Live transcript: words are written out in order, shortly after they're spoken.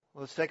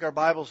Let's take our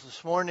Bibles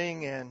this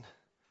morning and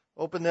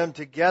open them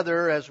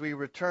together as we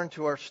return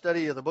to our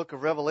study of the book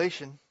of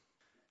Revelation.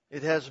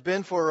 It has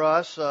been for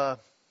us, I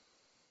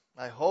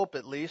hope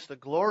at least, a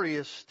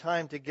glorious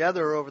time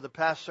together over the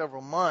past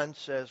several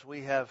months as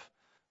we have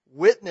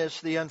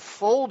witnessed the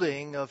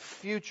unfolding of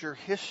future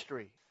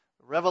history.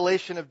 The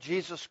revelation of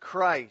Jesus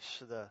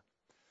Christ, the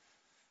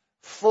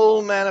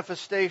full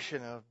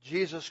manifestation of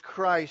Jesus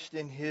Christ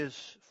in His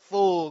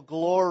full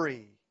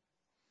glory.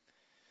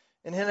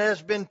 And it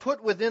has been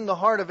put within the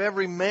heart of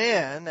every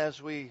man, as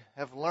we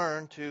have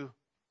learned, to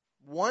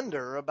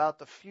wonder about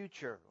the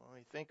future. When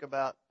we think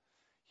about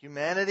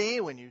humanity,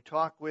 when you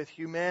talk with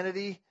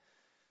humanity,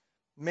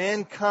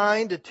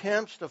 mankind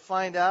attempts to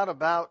find out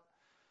about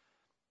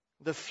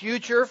the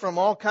future from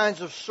all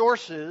kinds of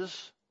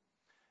sources,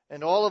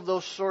 and all of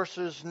those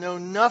sources know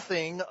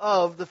nothing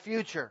of the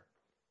future.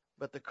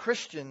 But the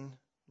Christian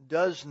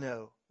does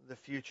know the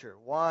future.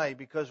 Why?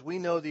 Because we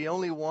know the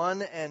only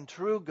one and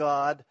true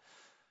God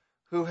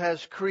who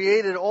has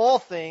created all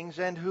things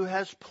and who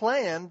has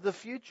planned the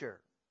future.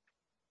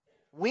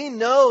 We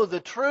know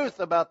the truth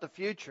about the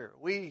future.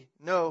 We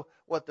know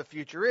what the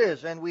future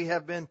is, and we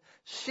have been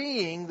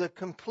seeing the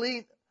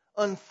complete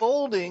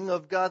unfolding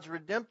of God's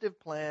redemptive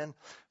plan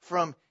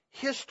from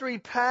history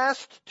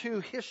past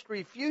to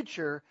history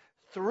future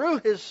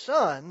through His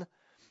Son,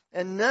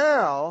 and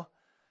now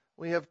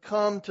we have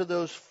come to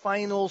those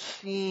final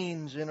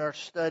scenes in our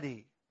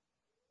study.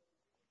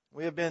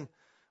 We have been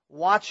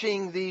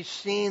watching these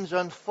scenes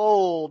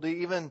unfold,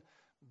 even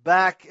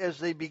back as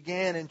they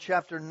began in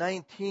chapter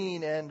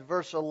 19 and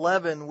verse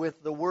 11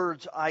 with the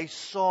words, "I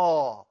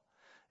saw."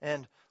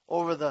 And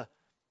over the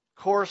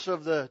course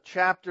of the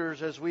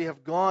chapters, as we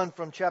have gone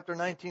from chapter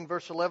 19,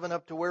 verse 11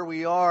 up to where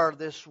we are,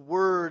 this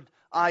word,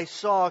 "I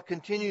saw,"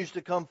 continues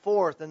to come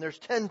forth. And there's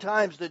 10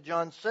 times that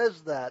John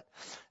says that.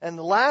 And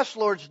the last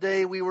Lord's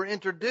Day, we were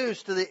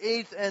introduced to the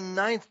 8th and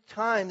 9th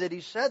time that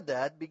he said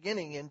that,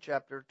 beginning in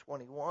chapter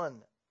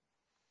 21.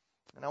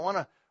 And I want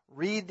to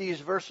read these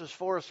verses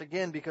for us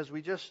again because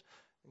we just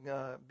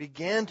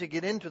began to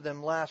get into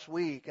them last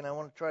week, and I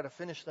want to try to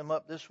finish them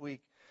up this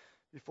week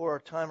before our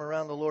time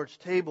around the Lord's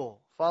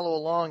table. Follow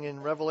along in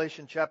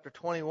Revelation chapter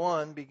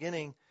 21,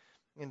 beginning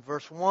in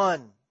verse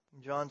 1.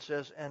 John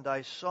says, "And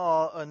I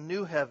saw a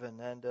new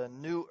heaven and a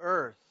new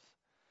earth.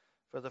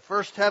 For the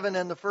first heaven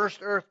and the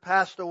first earth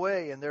passed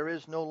away, and there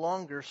is no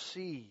longer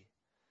sea.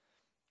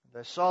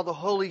 And I saw the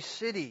holy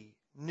city,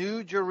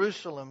 New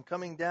Jerusalem,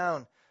 coming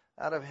down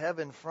out of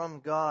heaven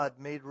from God,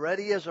 made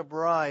ready as a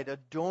bride,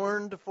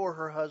 adorned for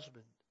her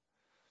husband.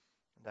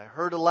 And I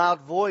heard a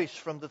loud voice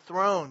from the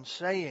throne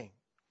saying,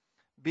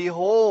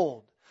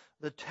 'Behold,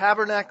 the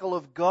tabernacle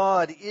of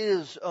God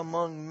is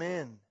among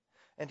men,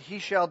 and He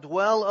shall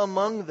dwell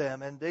among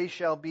them, and they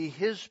shall be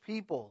His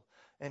people,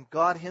 and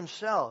God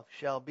Himself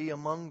shall be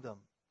among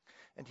them.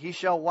 And He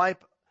shall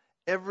wipe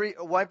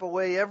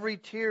away every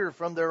tear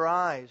from their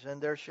eyes,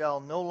 and there shall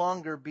no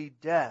longer be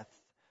death.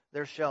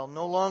 There shall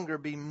no longer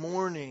be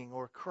mourning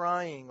or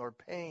crying or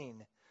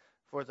pain,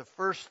 for the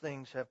first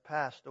things have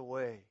passed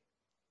away.'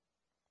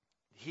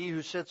 He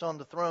who sits on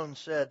the throne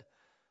said,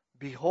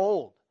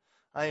 'Behold,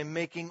 I am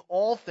making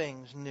all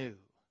things new.'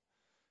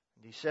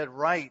 And He said,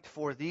 'Write,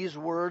 for these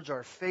words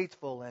are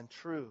faithful and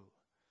true.'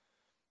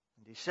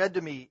 And He said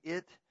to me,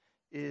 'It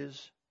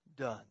is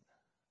done.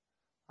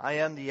 I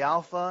am the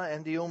Alpha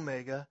and the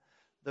Omega,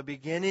 the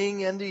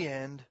beginning and the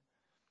end.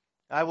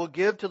 I will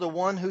give to the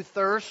one who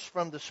thirsts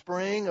from the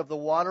spring of the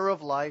water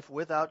of life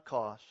without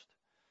cost.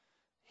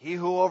 He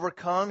who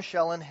overcomes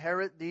shall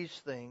inherit these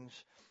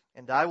things,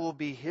 and I will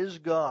be his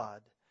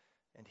God,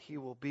 and he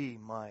will be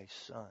my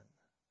son.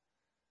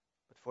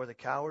 But for the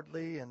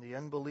cowardly and the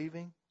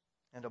unbelieving,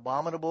 and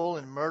abominable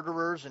and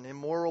murderers and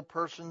immoral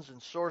persons and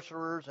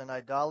sorcerers and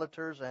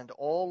idolaters and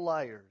all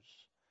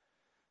liars,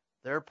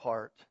 their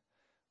part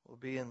will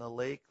be in the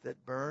lake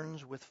that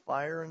burns with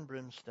fire and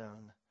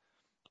brimstone,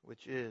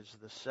 which is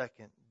the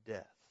second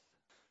death.'"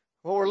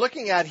 What we're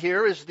looking at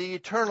here is the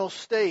eternal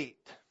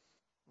state.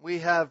 We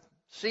have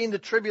seen the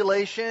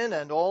tribulation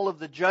and all of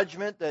the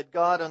judgment that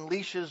God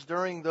unleashes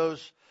during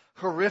those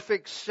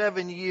horrific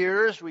 7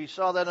 years. We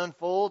saw that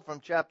unfold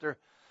from chapter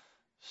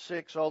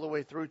 6 all the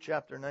way through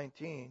chapter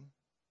 19.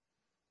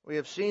 We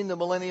have seen the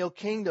millennial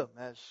kingdom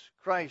as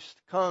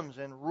Christ comes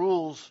and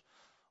rules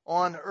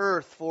on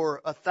earth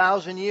for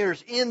 1,000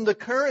 years in the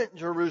current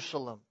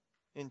Jerusalem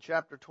in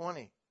chapter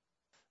 20.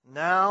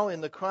 Now,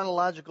 in the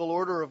chronological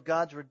order of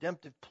God's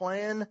redemptive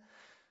plan,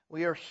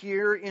 we are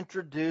here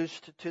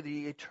introduced to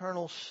the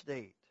eternal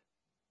state.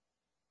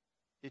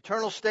 The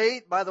eternal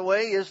state, by the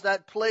way, is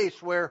that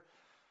place where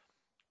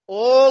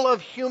all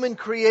of human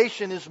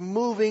creation is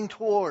moving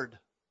toward.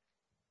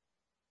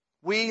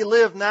 We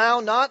live now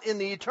not in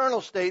the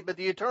eternal state, but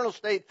the eternal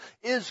state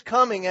is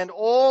coming, and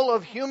all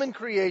of human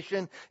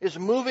creation is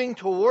moving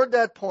toward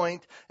that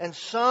point, and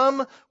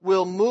some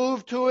will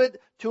move to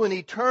it, to an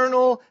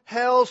eternal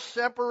hell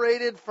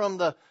separated from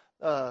the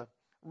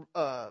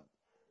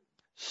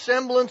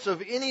semblance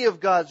of any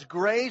of God's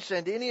grace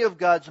and any of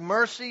God's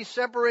mercy,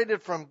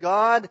 separated from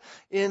God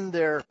in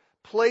their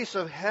place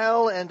of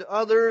hell, and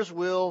others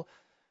will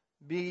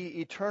be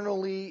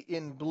eternally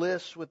in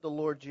bliss with the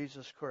Lord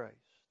Jesus Christ.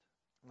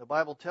 And the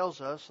Bible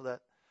tells us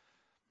that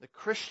the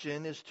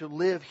Christian is to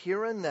live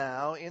here and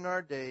now in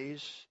our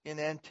days in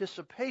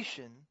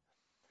anticipation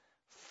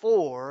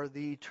for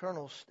the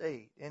eternal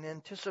state, in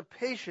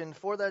anticipation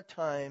for that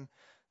time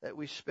that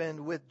we spend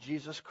with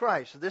Jesus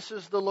Christ. This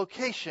is the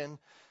location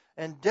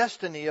and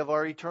destiny of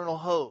our eternal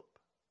hope.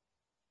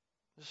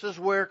 This is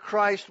where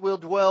Christ will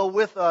dwell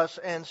with us,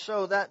 and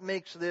so that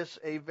makes this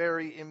a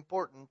very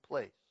important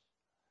place.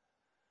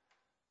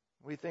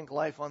 We think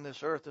life on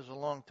this earth is a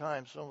long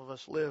time. Some of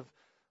us live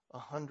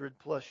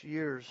 100+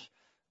 years,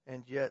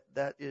 and yet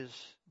that is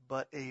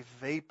but a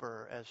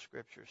vapor, as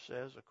Scripture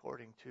says,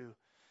 according to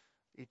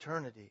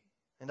eternity.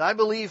 And I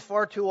believe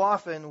far too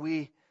often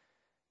we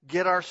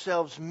get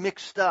ourselves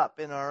mixed up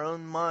in our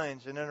own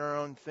minds and in our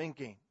own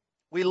thinking.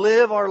 We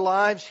live our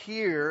lives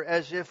here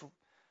as if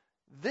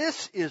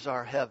this is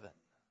our heaven,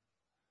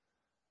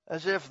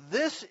 as if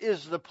this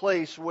is the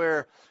place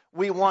where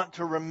we want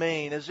to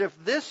remain, as if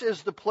this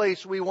is the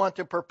place we want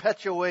to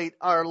perpetuate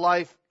our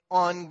life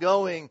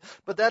ongoing.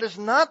 But that is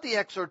not the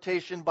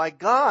exhortation by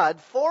God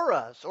for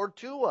us or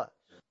to us.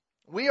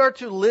 We are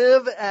to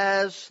live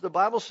as, the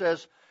Bible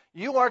says,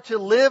 you are to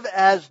live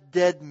as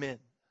dead men.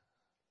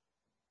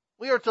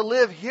 We are to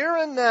live here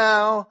and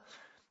now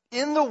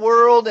in the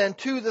world and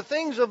to the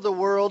things of the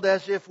world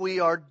as if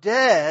we are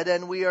dead,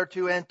 and we are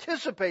to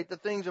anticipate the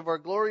things of our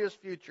glorious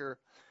future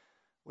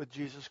with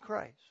Jesus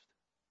Christ.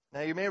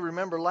 Now, you may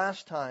remember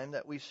last time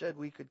that we said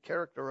we could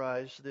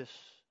characterize this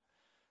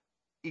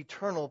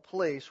eternal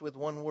place with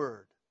one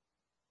word.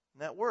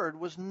 And that word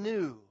was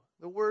new.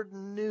 The word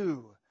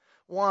new.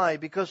 Why?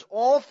 Because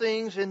all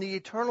things in the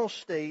eternal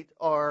state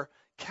are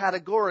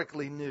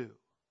categorically new.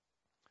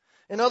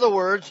 In other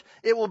words,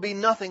 it will be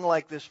nothing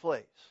like this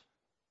place.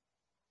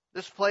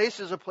 This place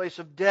is a place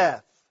of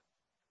death.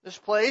 This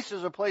place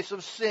is a place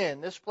of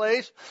sin. This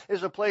place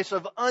is a place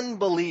of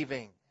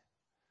unbelieving.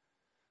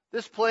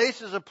 This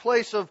place is a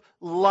place of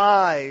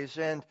lies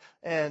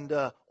and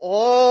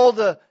all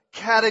the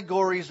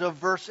categories of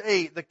verse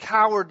 8, the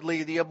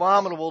cowardly, the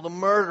abominable, the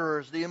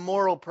murderers, the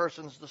immoral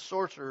persons, the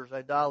sorcerers,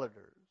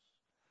 idolaters.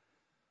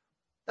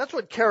 That's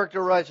what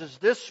characterizes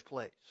this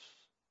place.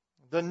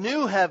 The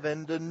new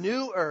heaven, the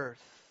new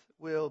earth,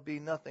 will be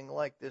nothing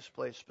like this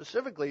place.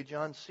 Specifically,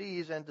 John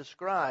sees and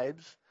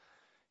describes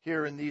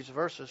here in these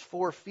verses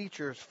 4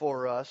 features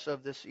for us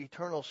of this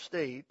eternal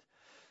state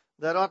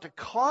that ought to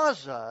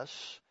cause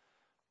us,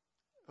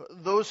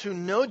 those who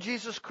know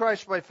Jesus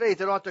Christ by faith,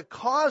 it ought to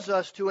cause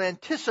us to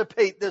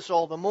anticipate this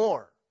all the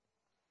more.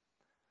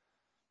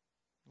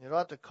 It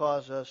ought to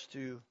cause us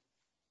to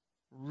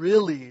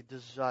really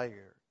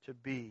desire to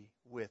be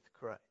with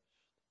Christ.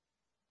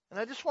 And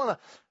I just want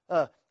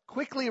to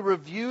quickly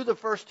review the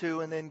first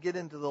two and then get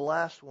into the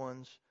last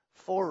ones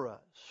for us.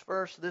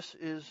 First, this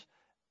is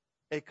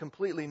a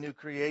completely new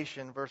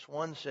creation. Verse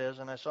 1 says,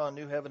 "And I saw a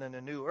new heaven and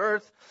a new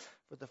earth,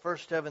 but the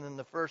first heaven and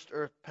the first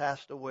earth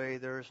passed away.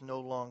 There is no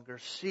longer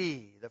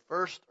sea." The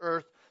first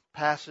earth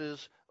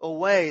passes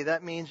away.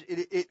 That means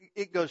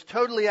it goes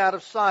totally out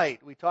of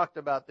sight. We talked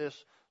about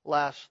this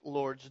last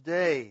Lord's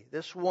Day.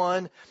 This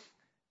one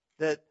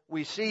that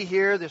we see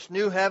here, this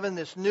new heaven,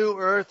 this new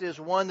earth, is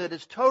one that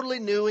is totally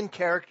new in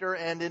character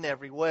and in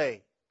every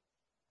way.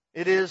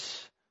 It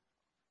is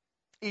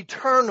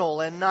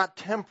eternal and not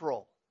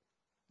temporal.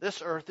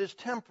 This earth is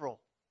temporal.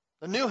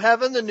 The new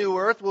heaven, the new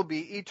earth will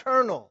be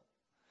eternal.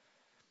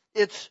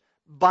 Its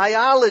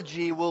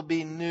biology will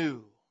be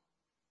new,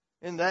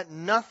 in that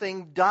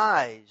nothing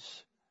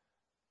dies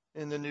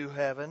in the new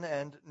heaven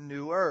and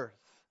new earth.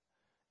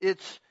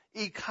 Its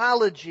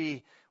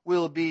ecology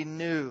will be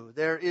new.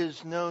 There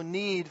is no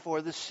need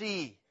for the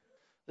sea.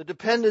 The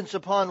dependence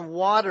upon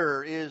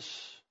water is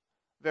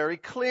very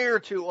clear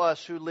to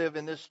us who live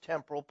in this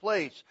temporal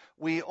place.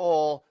 We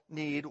all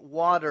need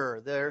water.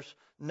 There's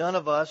none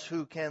of us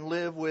who can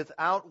live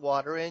without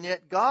water, and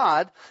yet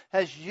God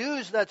has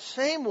used that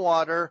same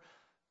water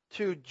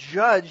to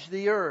judge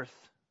the earth.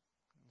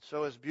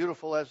 So as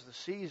beautiful as the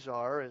seas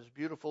are, as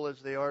beautiful as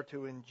they are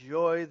to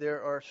enjoy,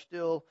 there are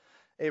still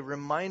a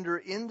reminder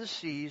in the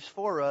seas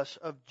for us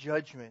of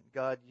judgment.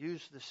 God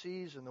used the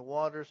seas and the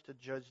waters to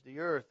judge the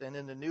earth. And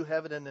in the new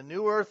heaven and the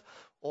new earth,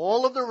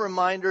 all of the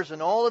reminders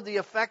and all of the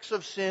effects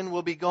of sin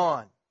will be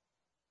gone.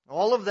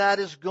 All of that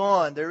is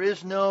gone. There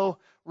is no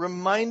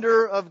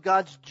reminder of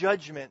God's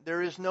judgment.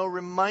 There is no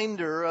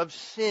reminder of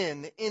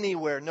sin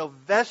anywhere. No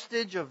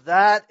vestige of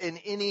that in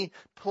any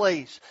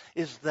place.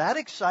 Is that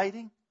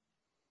exciting?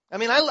 I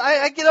mean,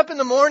 I get up in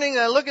the morning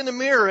and I look in the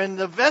mirror and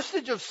the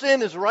vestige of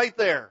sin is right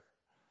there.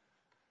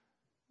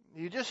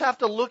 You just have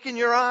to look in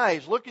your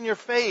eyes, look in your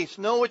face,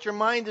 know what your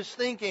mind is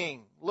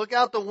thinking. Look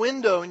out the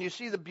window and you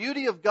see the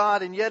beauty of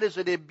God, and yet it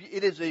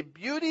is a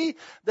beauty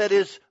that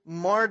is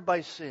marred by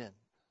sin.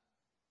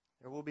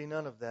 There will be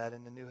none of that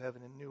in the new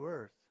heaven and new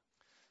earth.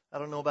 I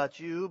don't know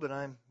about you, but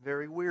I'm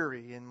very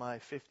weary in my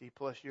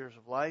 50+ years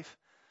of life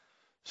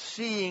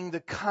seeing the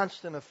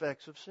constant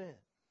effects of sin.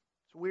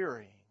 It's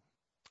wearying.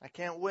 I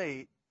can't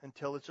wait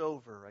until it's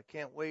over. I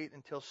can't wait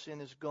until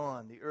sin is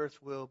gone. The earth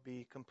will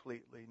be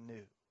completely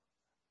new.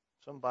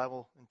 Some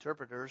Bible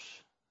interpreters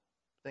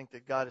think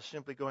that God is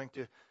simply going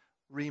to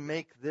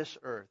remake this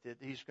earth. That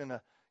He's going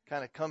to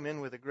kind of come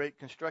in with a great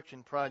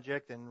construction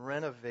project and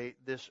renovate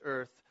this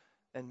earth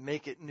and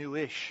make it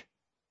newish.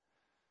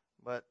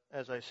 But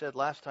as I said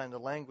last time, the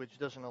language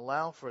doesn't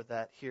allow for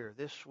that here.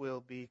 This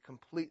will be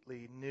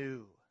completely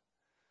new.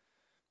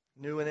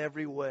 New in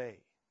every way.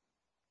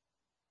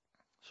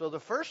 So the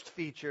first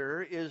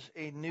feature is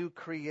a new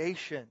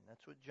creation.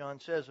 That's what John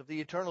says of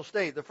the eternal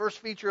state. The first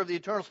feature of the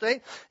eternal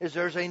state is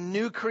there's a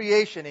new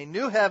creation, a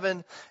new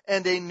heaven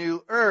and a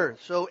new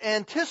earth. So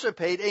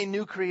anticipate a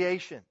new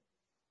creation.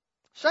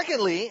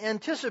 Secondly,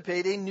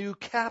 anticipate a new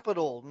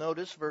capital.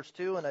 Notice verse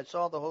 2, and I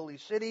saw the holy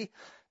city,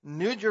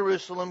 New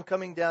Jerusalem,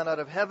 coming down out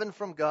of heaven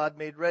from God,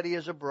 made ready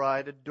as a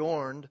bride,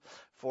 adorned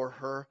for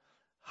her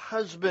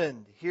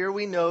husband. Here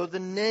we know the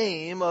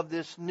name of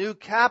this new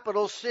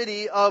capital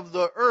city of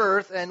the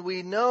earth, and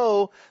we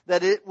know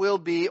that it will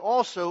be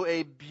also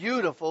a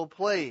beautiful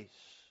place.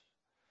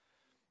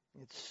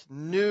 It's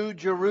New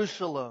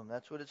Jerusalem.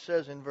 That's what it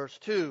says in verse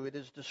 2. It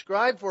is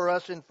described for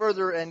us in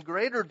further and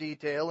greater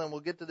detail, and we'll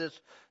get to this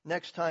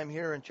next time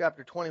here in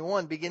chapter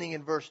 21, beginning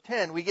in verse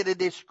 10. We get a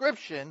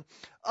description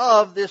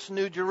of this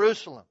New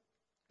Jerusalem,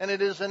 and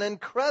it is an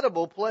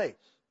incredible place.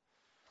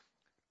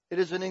 It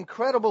is an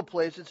incredible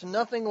place. It's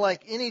nothing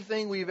like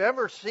anything we've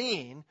ever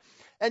seen.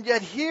 And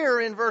yet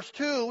here in verse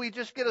 2, we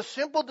just get a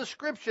simple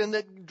description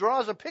that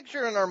draws a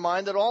picture in our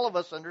mind that all of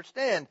us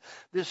understand.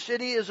 This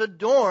city is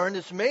adorned,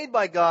 it's made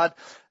by God,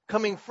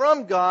 coming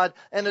from God,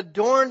 and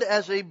adorned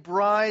as a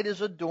bride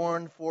is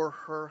adorned for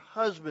her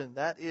husband.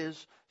 That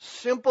is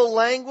simple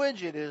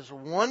language, it is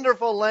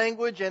wonderful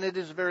language, and it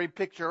is very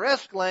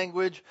picturesque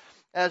language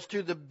as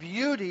to the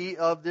beauty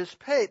of this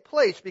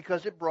place,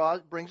 because it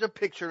brings a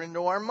picture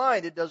into our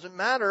mind. It doesn't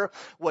matter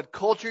what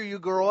culture you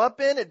grow up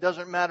in. It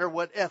doesn't matter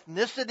what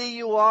ethnicity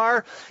you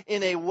are.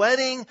 In a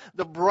wedding,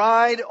 the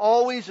bride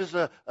always is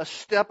a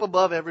step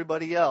above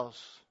everybody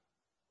else.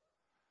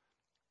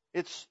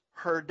 It's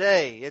her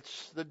day.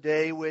 It's the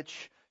day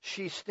which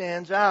she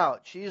stands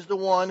out. She's the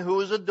one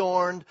who is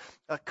adorned,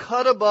 a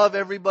cut above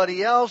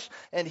everybody else.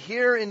 And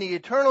here in the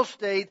eternal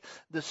state,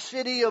 the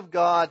city of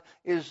God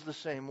is the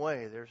same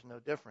way. There's no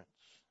difference.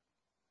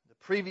 The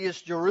previous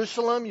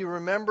Jerusalem, you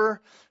remember,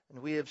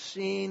 and we have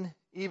seen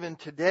even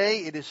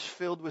today, it is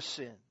filled with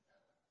sin.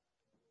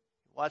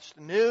 Watch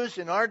the news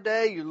in our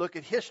day, you look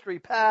at history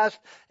past,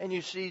 and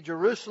you see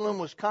Jerusalem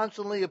was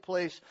constantly a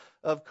place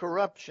of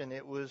corruption.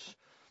 It was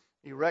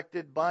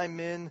erected by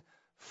men,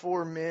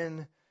 for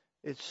men.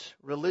 Its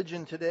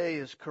religion today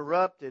is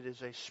corrupt. It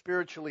is a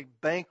spiritually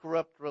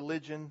bankrupt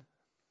religion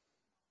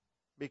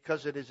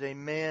because it is a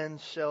man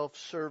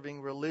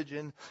self-serving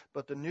religion.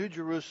 But the New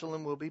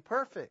Jerusalem will be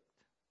perfect.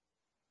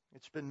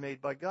 It's been made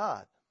by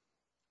God.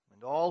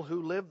 And all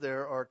who live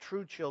there are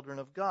true children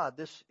of God.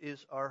 This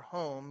is our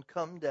home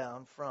come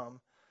down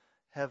from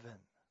heaven.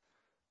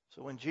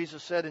 So when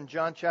Jesus said in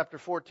John chapter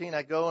 14,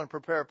 I go and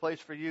prepare a place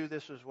for you,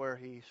 this is where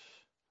He's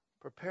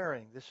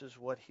preparing. This is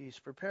what He's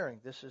preparing.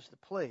 This is the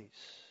place.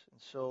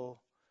 And so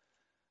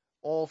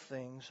all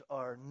things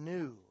are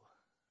new.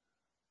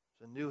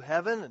 There's a new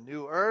heaven, a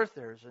new earth.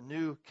 There's a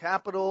new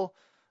capital,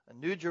 a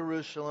new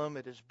Jerusalem.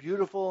 It is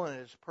beautiful and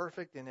it is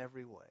perfect in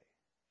every way.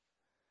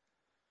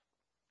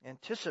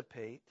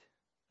 Anticipate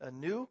a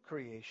new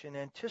creation.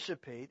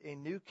 Anticipate a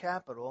new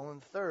capital.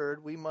 And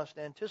third, we must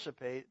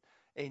anticipate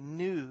a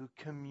new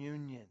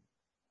communion.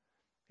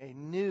 A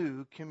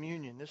new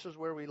communion. This is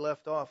where we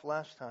left off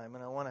last time,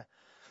 and I want to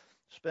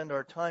spend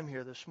our time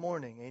here this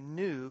morning. A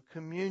new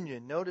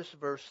communion. Notice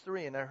verse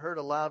 3, and I heard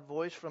a loud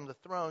voice from the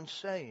throne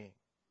saying,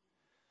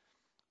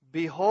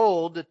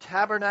 Behold, the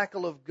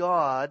tabernacle of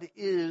God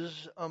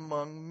is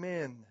among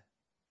men.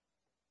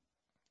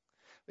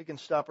 We can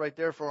stop right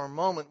there for a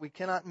moment. We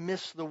cannot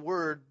miss the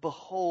word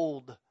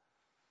behold.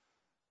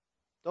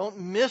 Don't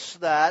miss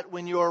that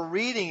when you're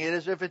reading it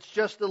as if it's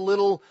just a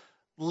little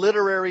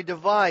literary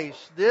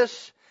device.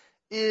 This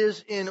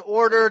is in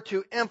order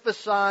to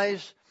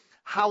emphasize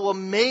how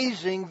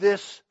amazing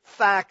this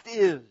fact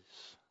is.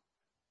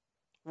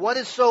 What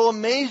is so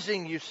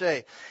amazing, you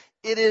say?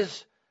 It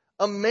is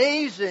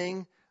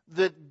amazing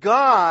that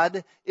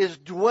God is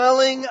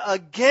dwelling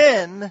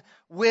again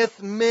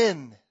with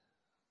men.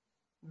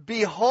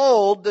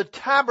 Behold, the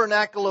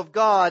tabernacle of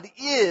God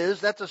is,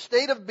 that's a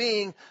state of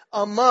being,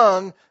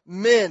 among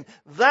men.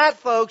 That,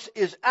 folks,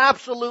 is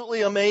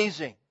absolutely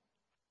amazing.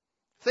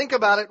 Think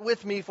about it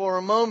with me for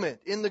a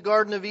moment. In the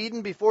Garden of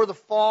Eden, before the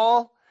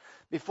fall,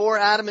 before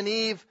Adam and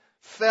Eve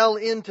fell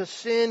into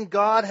sin,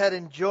 God had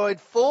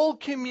enjoyed full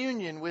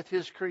communion with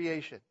His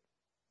creation.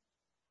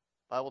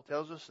 The Bible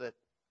tells us that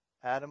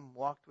Adam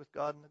walked with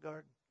God in the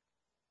garden.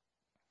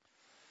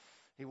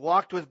 He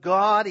walked with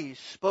God. He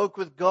spoke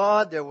with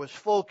God. There was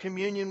full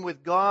communion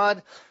with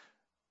God.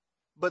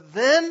 But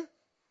then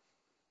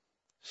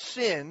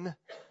sin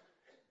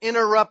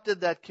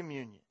interrupted that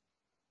communion.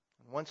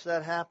 And once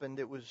that happened,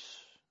 it was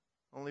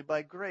only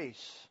by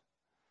grace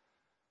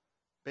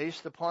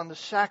based upon the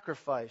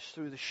sacrifice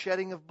through the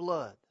shedding of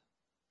blood,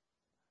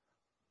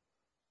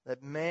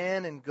 that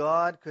man and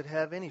God could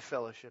have any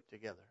fellowship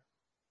together.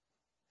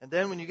 And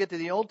then when you get to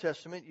the Old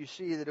Testament, you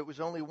see that it was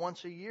only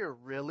once a year,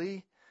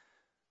 really,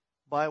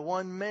 by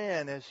one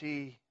man, as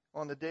he,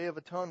 on the Day of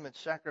Atonement,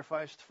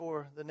 sacrificed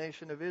for the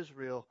nation of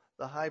Israel,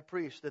 the high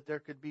priest, that there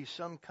could be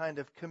some kind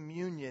of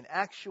communion,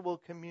 actual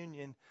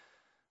communion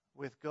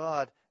with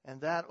God,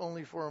 and that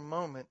only for a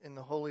moment in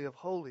the Holy of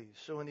Holies.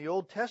 So in the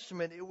Old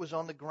Testament, it was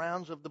on the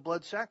grounds of the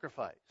blood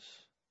sacrifice.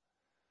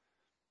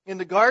 In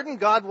the garden,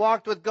 God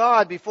walked with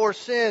God before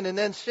sin, and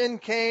then sin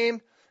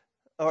came,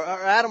 or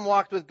Adam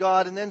walked with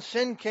God, and then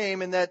sin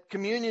came, and that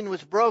communion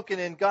was broken,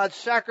 and God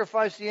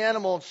sacrificed the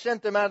animal and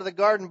sent them out of the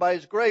garden by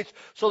His grace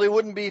so they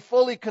wouldn't be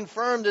fully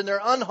confirmed in their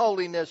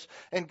unholiness.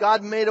 And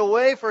God made a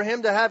way for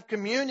Him to have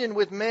communion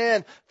with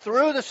man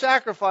through the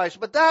sacrifice.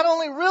 But that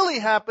only really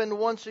happened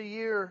once a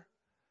year.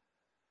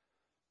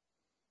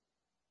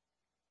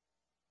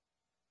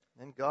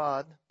 And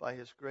God, by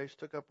His grace,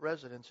 took up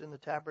residence in the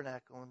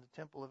tabernacle in the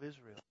temple of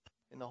Israel,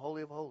 in the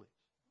Holy of Holies.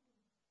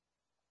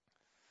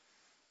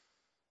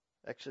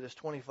 Exodus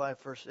 25,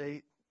 verse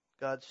 8,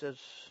 God says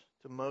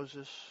to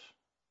Moses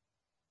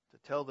to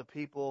tell the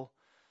people,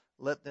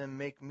 "Let them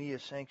make me a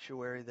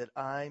sanctuary that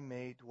I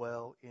may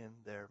dwell in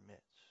their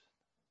midst."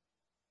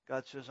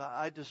 God says,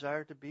 I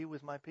desire to be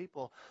with my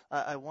people.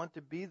 I want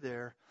to be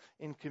there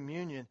in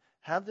communion.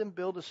 Have them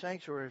build a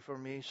sanctuary for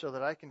me so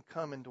that I can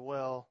come and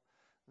dwell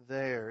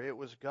there. It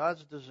was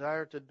God's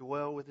desire to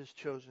dwell with His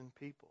chosen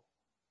people.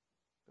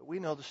 But we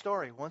know the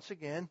story. Once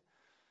again,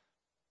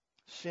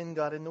 sin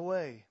got in the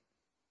way.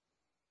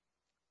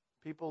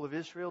 People of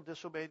Israel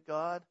disobeyed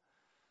God,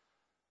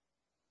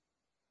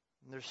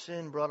 and their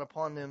sin brought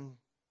upon them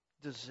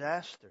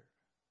disaster.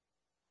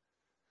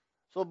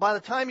 So by the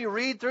time you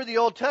read through the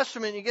Old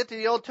Testament, you get to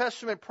the Old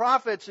Testament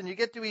prophets, and you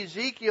get to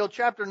Ezekiel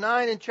chapter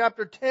 9 and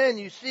chapter 10,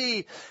 you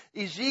see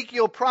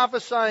Ezekiel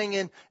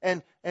prophesying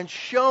and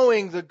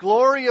showing the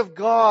glory of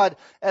God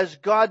as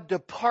God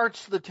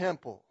departs the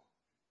temple.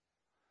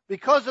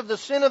 Because of the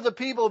sin of the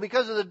people,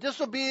 because of the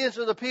disobedience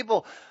of the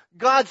people,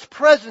 God's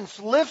presence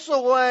lifts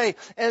away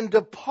and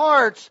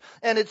departs,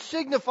 and it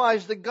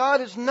signifies that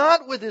God is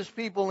not with His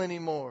people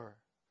anymore.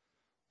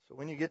 So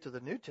when you get to the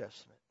New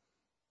Testament,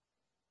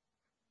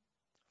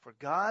 for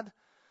God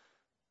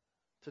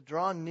to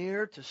draw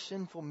near to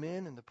sinful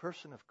men in the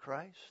person of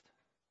Christ,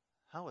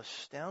 how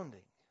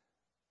astounding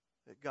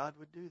that God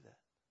would do that.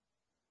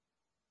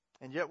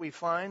 And yet we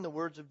find the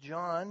words of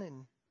John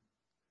in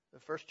the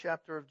first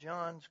chapter of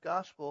John's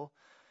Gospel,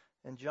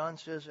 and John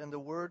says, "And the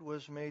Word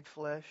was made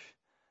flesh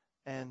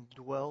and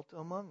dwelt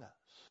among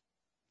us."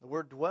 The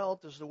word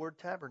dwelt is the word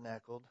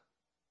tabernacled.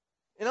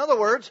 In other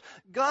words,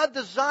 God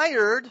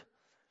desired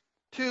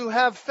to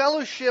have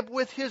fellowship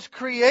with His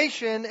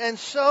creation, and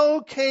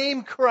so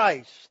came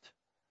Christ,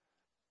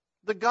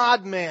 the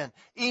God-man,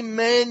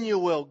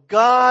 Emmanuel,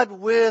 God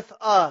with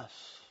us.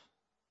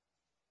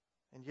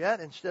 And yet,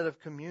 instead of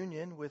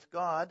communion with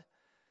God,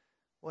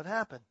 what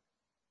happened?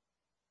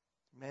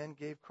 Man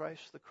gave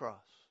Christ the cross.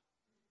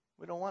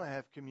 We don't want to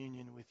have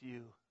communion with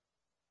you,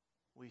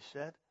 we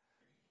said.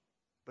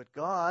 But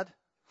God,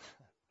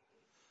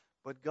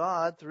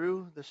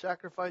 through the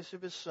sacrifice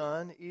of His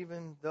Son,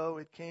 even though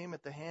it came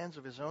at the hands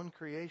of His own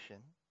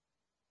creation,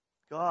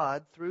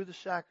 God, through the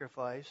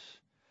sacrifice,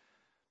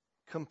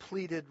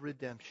 completed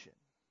redemption.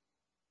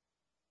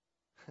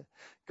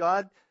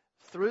 God,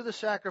 through the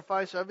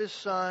sacrifice of His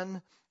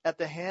Son at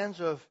the hands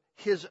of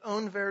His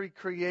own very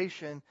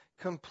creation,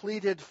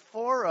 completed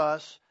for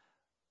us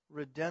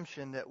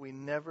redemption that we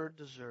never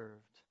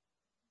deserved.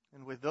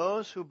 And with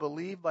those who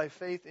believe by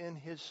faith in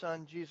His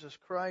Son, Jesus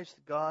Christ,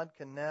 God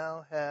can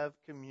now have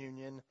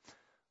communion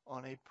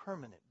on a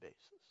permanent basis.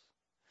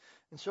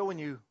 And so when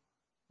you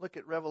look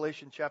at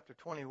Revelation chapter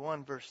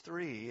 21, verse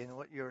 3, and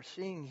what you're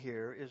seeing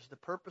here is the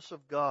purpose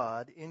of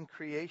God in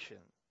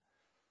creation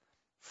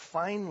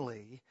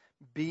finally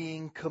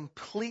being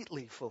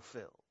completely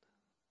fulfilled.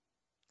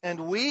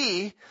 And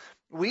we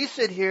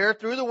sit here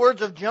through the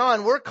words of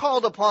John. We're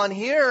called upon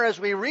here as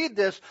we read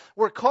this,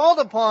 we're called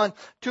upon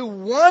to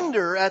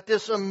wonder at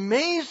this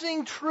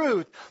amazing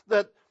truth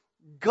that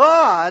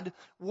God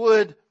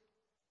would,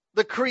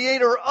 the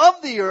creator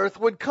of the earth,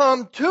 would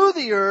come to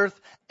the earth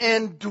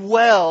and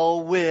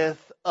dwell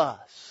with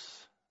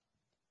us.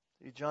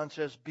 John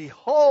says,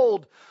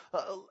 "Behold,"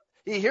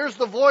 he hears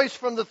the voice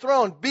from the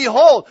throne.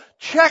 "Behold,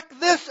 check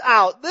this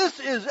out. This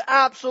is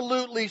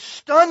absolutely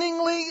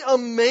stunningly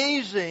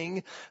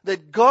amazing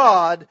that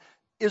God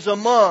is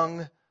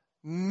among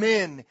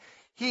men.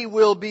 He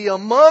will be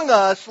among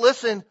us,"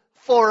 listen,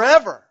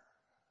 "forever."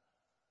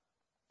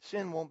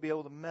 Sin won't be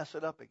able to mess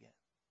it up again.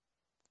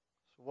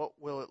 So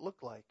what will it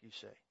look like, you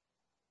say?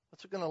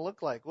 What's it going to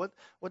look like? What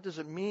does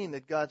it mean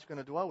that God's going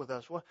to dwell with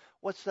us?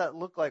 What's that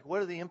look like?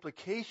 What are the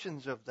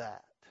implications of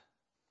that?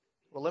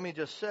 Well, let me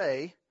just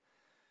say,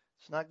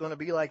 it's not going to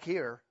be like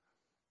here.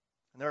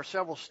 And there are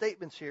several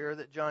statements here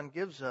that John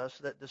gives us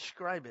that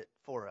describe it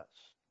for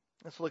us.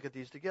 Let's look at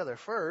these together.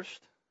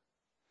 First,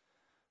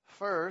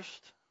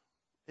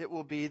 It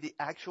will be the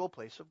actual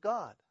place of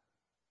God.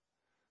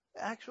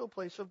 The actual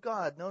place of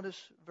God. Notice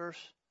verse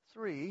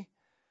 3.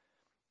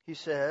 He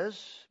says,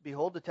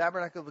 "Behold, the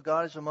tabernacle of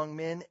God is among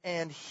men,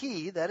 and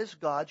He," that is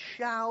God,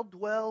 "shall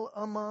dwell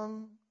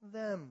among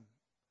them."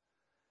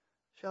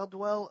 Shall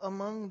dwell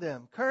among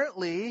them.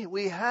 Currently,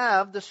 we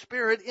have the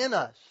Spirit in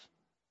us.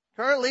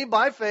 Currently,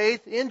 by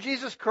faith in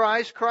Jesus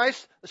Christ,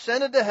 Christ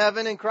ascended to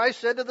heaven, and Christ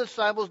said to the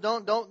disciples,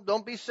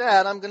 don't be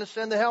sad, I'm going to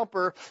send the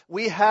Helper.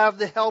 We have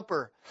the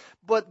Helper.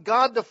 But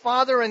God the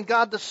Father and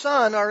God the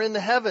Son are in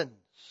the heavens.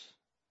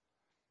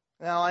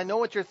 Now, I know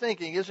what you're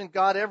thinking. Isn't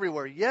God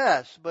everywhere?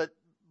 Yes, but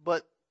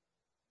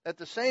at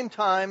the same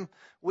time,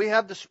 we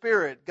have the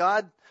Spirit.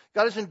 God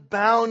isn't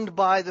bound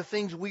by the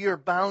things we are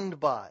bound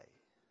by.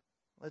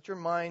 Let your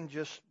mind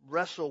just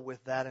wrestle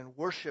with that and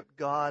worship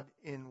God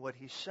in what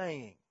He's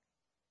saying.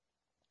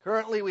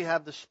 Currently, we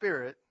have the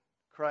Spirit.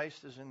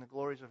 Christ is in the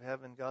glories of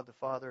heaven, God the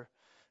Father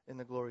in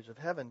the glories of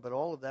heaven. But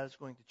all of that is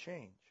going to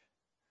change.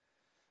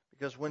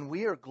 Because when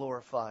we are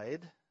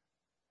glorified,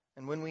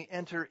 and when we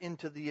enter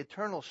into the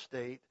eternal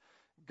state,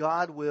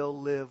 God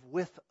will live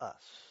with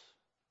us.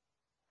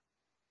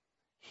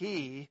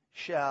 He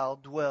shall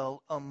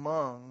dwell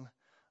among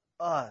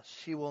us.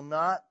 He will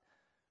not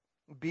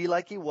be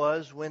like He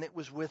was when it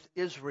was with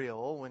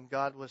Israel, when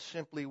God was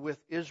simply with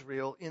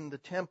Israel in the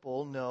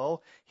temple.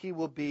 No, He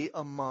will be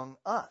among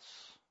us.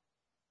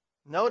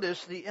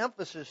 Notice the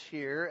emphasis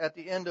here at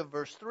the end of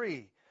verse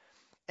 3.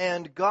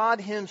 And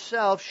God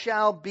Himself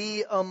shall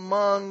be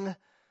among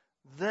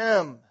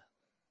them.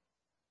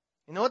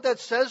 You know what that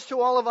says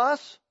to all of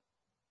us?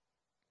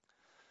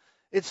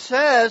 It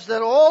says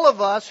that all of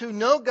us who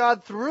know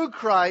God through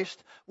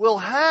Christ will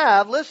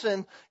have,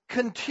 listen,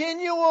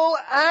 continual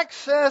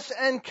access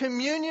and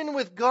communion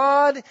with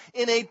God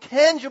in a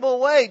tangible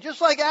way, just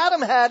like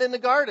Adam had in the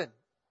garden.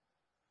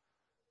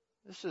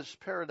 This is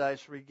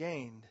paradise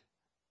regained.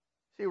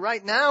 See,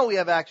 right now we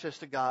have access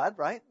to God,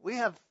 right? We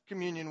have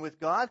communion with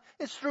God.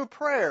 It's through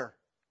prayer.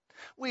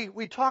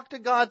 We talk to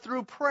God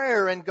through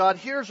prayer, and God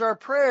hears our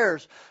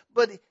prayers.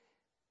 But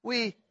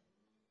we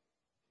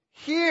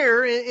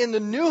here in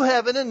the new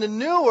heaven and the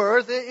new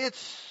earth,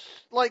 it's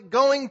like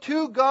going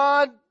to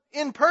God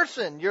in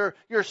person.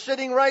 You're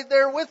sitting right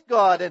there with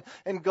God,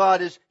 and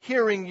God is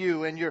hearing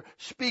you, and you're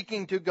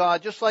speaking to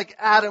God, just like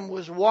Adam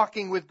was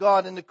walking with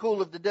God in the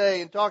cool of the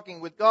day and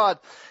talking with God.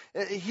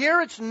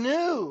 Here it's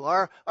new.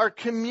 Our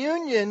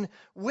communion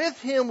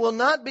with Him will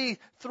not be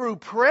through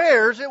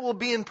prayers, it will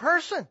be in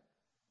person.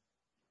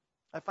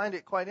 I find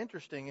it quite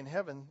interesting. In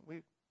heaven,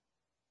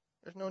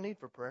 there's no need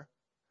for prayer.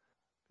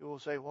 People will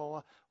say,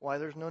 well, why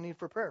there's no need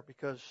for prayer?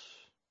 Because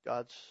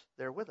God's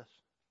there with us.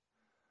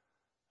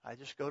 I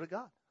just go to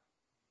God.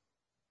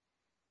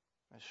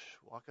 I just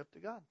walk up to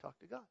God, talk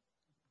to God.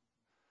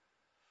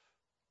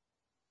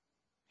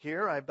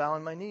 Here, I bow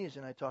on my knees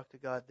and I talk to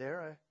God.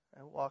 There,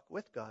 I walk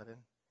with God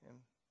and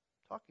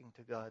talking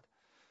to God.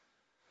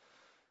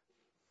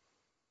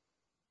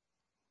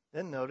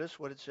 Then notice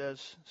what it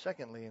says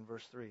secondly in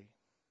verse 3. It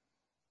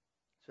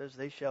says,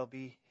 they shall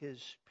be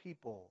His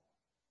people.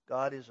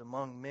 God is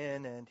among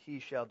men, and He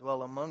shall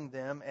dwell among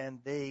them, and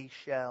they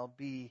shall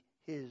be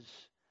His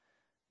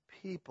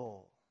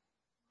people.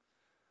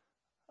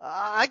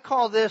 I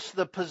call this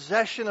the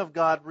possession of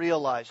God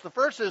realized. The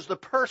first is the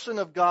person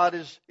of God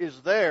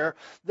is there.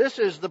 This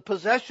is the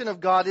possession of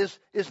God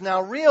is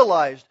now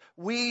realized.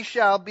 We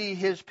shall be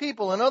His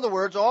people. In other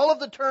words, all of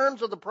the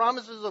terms of the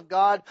promises of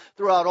God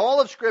throughout all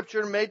of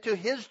Scripture made to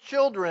His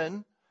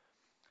children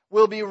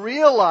will be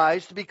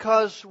realized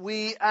because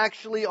we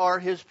actually are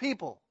His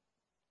people.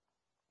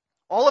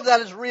 All of that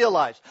is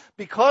realized.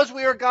 Because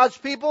we are God's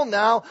people,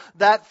 now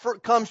that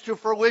comes to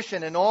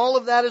fruition. And all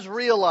of that is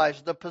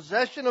realized. The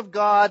possession of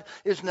God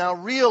is now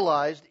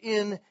realized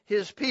in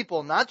His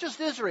people. Not just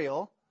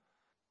Israel.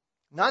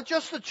 Not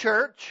just the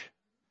church.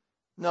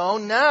 No,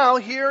 now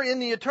here in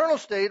the eternal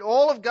state,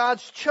 all of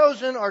God's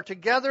chosen are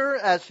together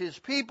as His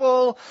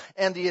people.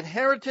 And the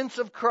inheritance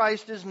of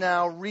Christ is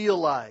now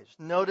realized.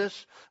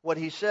 Notice what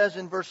He says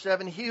in verse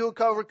 7. He who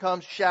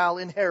overcomes shall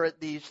inherit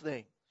these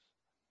things.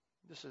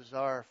 This is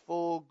our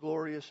full,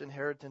 glorious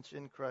inheritance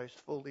in Christ,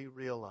 fully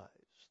realized.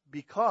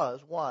 Because,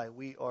 why?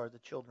 We are the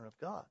children of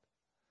God.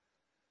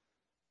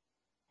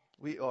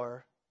 We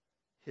are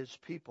His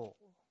people.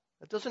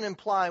 That doesn't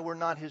imply we're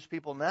not His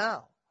people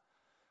now.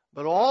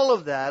 But all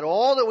of that,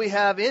 all that we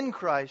have in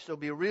Christ will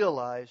be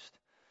realized.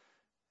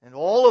 And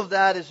all of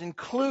that is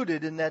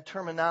included in that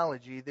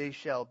terminology, they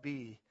shall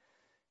be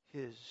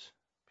His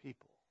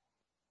people.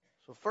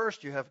 So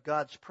first you have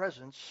God's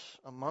presence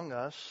among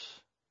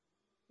us.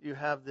 You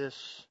have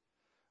this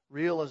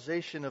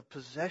realization of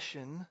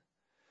possession.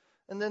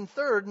 And then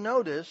third,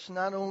 notice,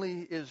 not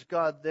only is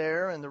God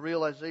there and the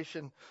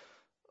realization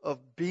of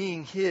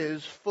being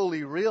His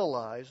fully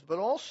realized, but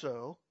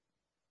also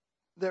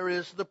there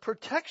is the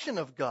protection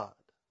of God.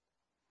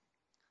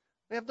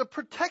 We have the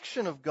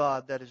protection of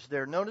God that is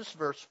there. Notice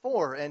verse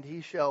 4, and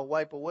He shall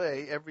wipe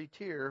away every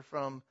tear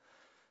from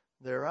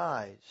their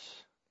eyes.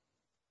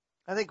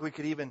 I think we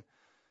could even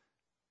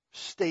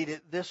state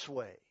it this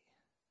way.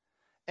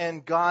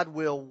 and God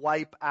will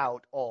wipe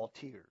out all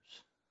tears.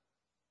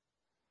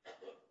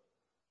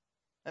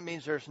 That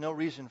means there's no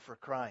reason for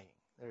crying.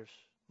 There's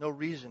no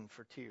reason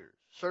for tears.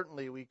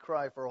 Certainly we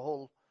cry for a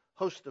whole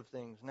host of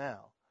things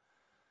now.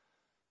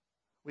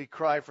 We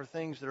cry for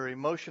things that are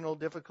emotional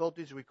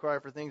difficulties. We cry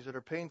for things that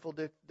are painful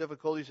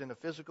difficulties in a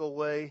physical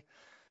way.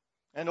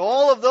 And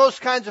all of those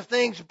kinds of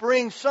things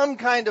bring some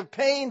kind of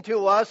pain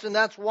to us, and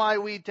that's why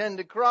we tend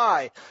to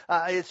cry.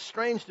 It's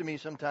strange to me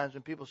sometimes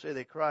when people say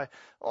they cry.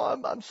 Oh,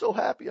 I'm so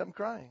happy I'm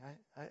crying.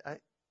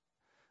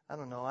 I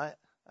don't know. I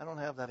don't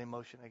have that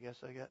emotion, I guess.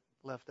 I got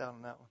left out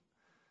on that one.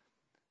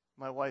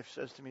 My wife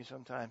says to me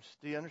sometimes,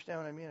 do you understand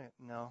what I mean?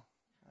 No,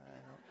 I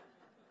don't.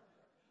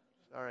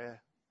 Sorry,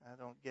 I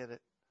don't get it.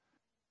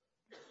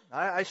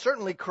 I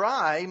certainly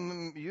cry.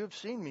 You've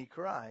seen me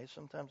cry.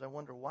 Sometimes I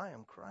wonder why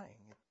I'm crying.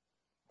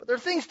 But there are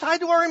things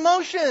tied to our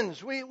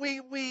emotions. We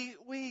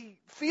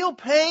feel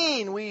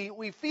pain.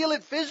 We feel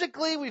it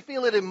physically. We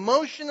feel it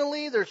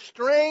emotionally. They're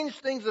strange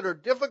things that are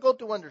difficult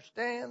to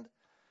understand.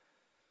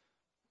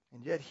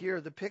 And yet here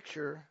the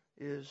picture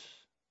is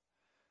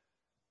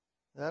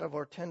that of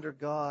our tender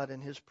God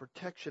and His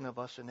protection of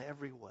us in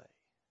every way.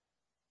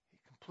 He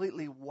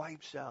completely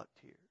wipes out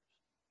tears.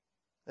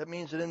 That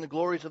means that in the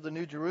glories of the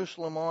New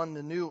Jerusalem on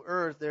the new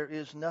earth, there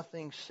is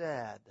nothing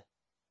sad.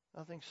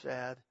 Nothing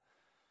sad.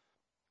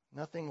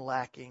 Nothing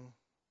lacking.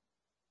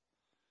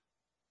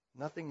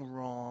 Nothing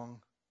wrong.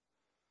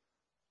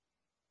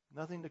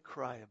 Nothing to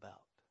cry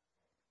about.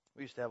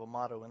 We used to have a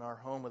motto in our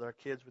home with our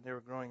kids when they were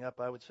growing up.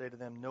 I would say to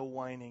them, no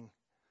whining.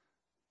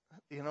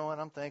 You know what?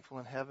 I'm thankful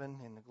in heaven,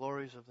 in the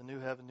glories of the new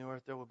heaven, new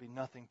earth, there will be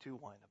nothing to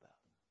whine about.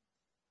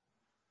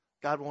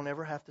 God won't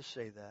ever have to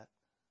say that.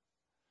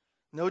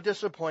 No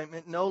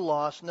disappointment, no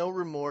loss, no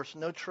remorse,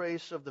 no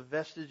trace of the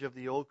vestige of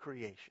the old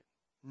creation.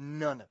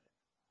 None of it.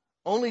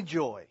 Only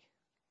joy.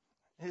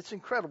 It's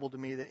incredible to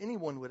me that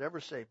anyone would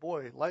ever say,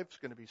 boy, life's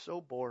going to be so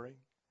boring.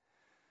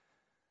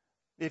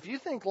 If you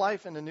think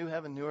life in the new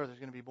heaven, new earth is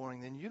going to be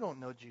boring, then you don't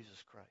know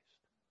Jesus Christ.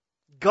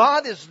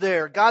 God is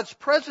there. God's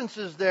presence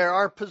is there.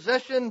 Our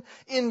possession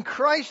in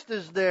Christ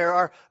is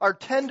there. Our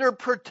tender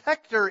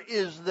protector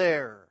is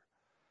there.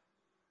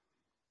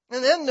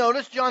 And then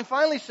notice, John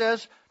finally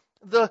says,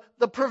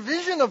 the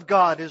provision of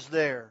God is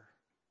there.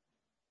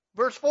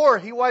 Verse 4,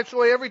 He wipes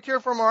away every tear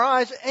from our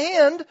eyes,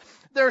 and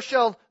there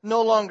shall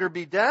no longer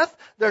be death,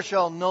 there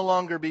shall no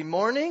longer be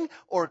mourning,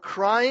 or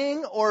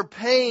crying, or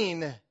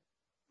pain. Don't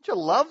you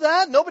love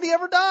that? Nobody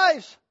ever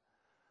dies.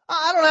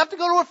 I don't have to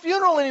go to a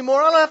funeral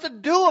anymore. I don't have to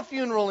do a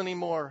funeral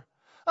anymore.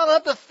 I don't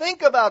have to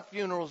think about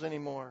funerals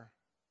anymore.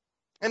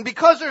 And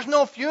because there's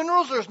no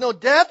funerals, there's no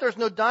death, there's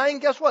no dying,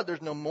 guess what?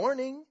 There's no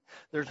mourning.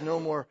 There's no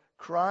more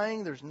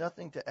crying. There's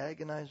nothing to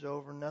agonize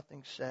over,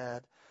 nothing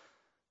sad.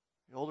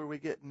 The older we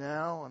get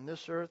now on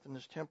this earth and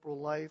this temporal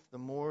life, the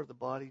more the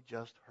body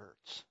just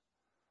hurts.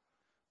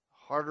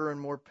 The harder and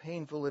more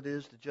painful it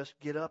is to just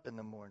get up in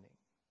the morning.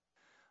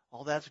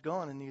 All that's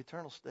gone in the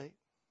eternal state.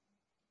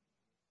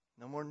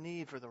 No more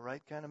need for the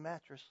right kind of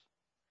mattress.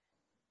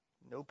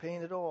 No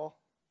pain at all.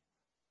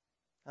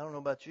 I don't know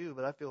about you,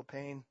 but I feel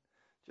pain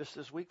just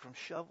this week from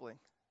shoveling.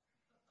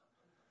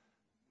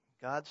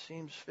 God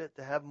seems fit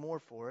to have more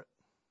for it.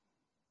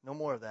 No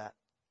more of that.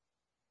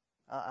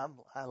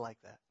 I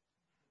like that.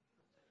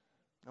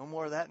 No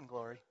more of that in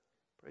glory.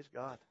 Praise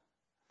God.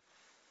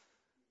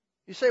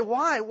 You say,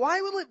 why?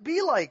 Why will it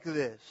be like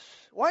this?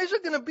 Why is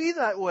it going to be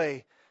that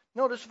way?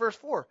 Notice verse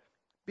 4.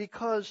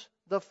 Because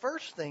the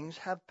first things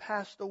have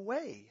passed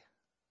away.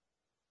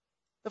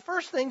 The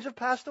first things have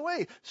passed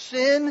away.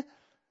 Sin,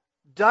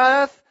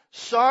 death,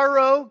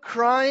 sorrow,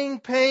 crying,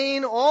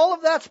 pain, all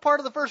of that's part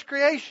of the first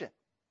creation.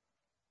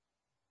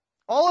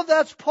 All of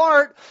that's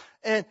part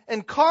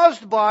and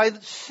caused by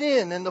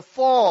sin and the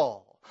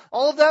fall.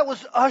 All of that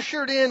was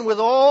ushered in with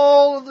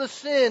all of the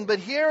sin. But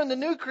here in the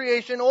new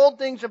creation, old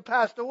things have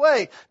passed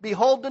away.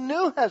 Behold, the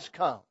new has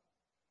come.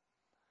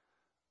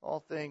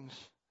 All things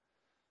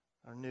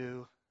are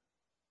new.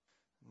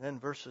 And then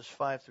verses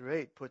 5 through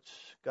 8 puts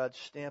God's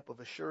stamp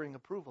of assuring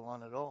approval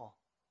on it all.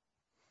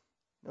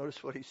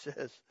 Notice what He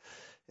says.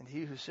 And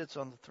He who sits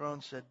on the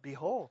throne said,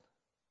 Behold,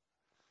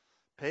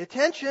 pay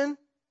attention,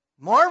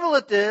 marvel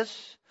at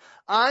this.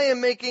 I am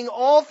making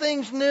all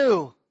things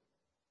new.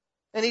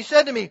 And He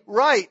said to me,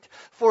 Write,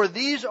 for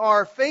these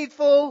are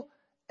faithful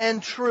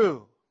and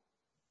true.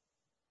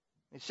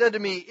 He said to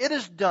me, It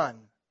is done.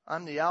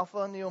 I'm the Alpha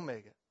and the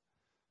Omega,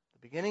 the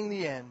beginning and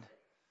the end.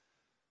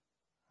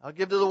 I'll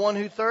give to the one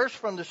who thirsts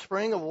from the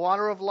spring of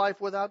water of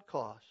life without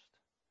cost.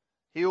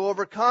 He who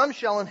overcomes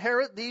shall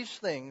inherit these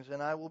things,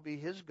 and I will be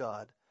his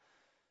God,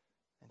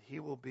 and he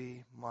will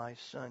be my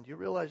son. Do you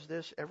realize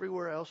this?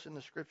 Everywhere else in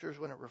the Scriptures,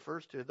 when it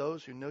refers to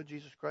those who know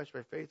Jesus Christ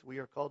by faith, we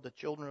are called the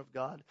children of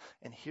God.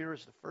 And here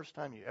is the first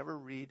time you ever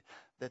read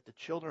that the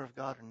children of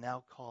God are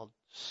now called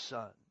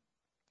sons.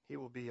 He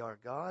will be our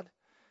God,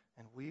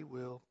 and we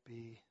will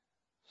be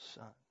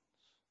sons.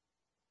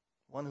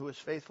 One who is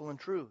faithful and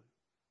true.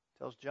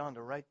 Tells John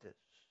to write this.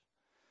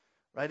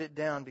 Write it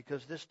down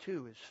because this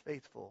too is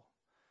faithful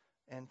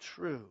and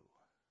true.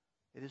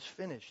 It is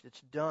finished.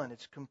 It's done.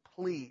 It's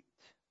complete.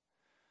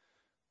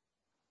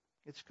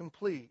 It's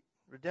complete.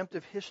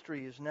 Redemptive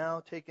history is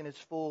now taking its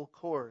full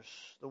course.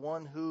 The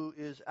one who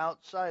is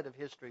outside of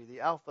history,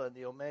 the Alpha and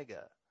the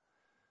Omega.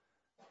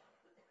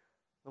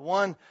 The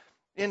one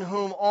in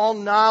whom all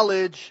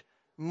knowledge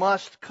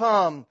must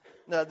come.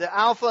 The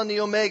Alpha and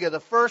the Omega, the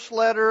first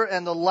letter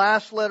and the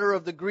last letter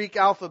of the Greek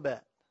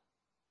alphabet.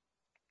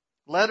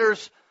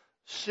 Letters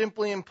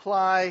simply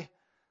imply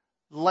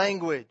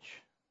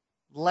language.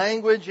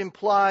 Language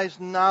implies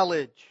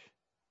knowledge.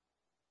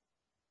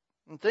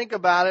 And think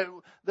about it.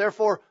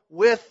 Therefore,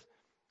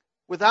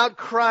 without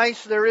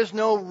Christ, there is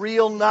no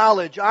real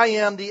knowledge. I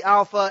am the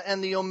Alpha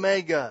and the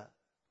Omega.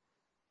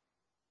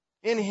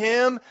 In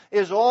Him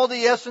is all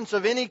the essence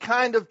of any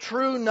kind of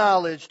true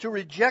knowledge. To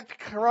reject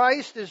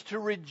Christ is to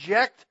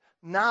reject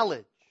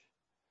knowledge.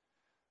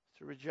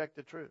 To reject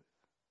the truth.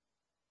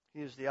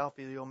 He is the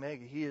Alpha and the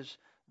Omega. He is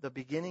the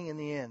beginning and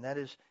the end. That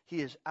is,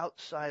 He is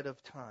outside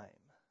of time.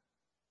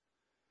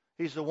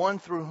 He's the one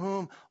through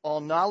whom all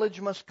knowledge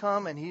must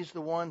come, and He's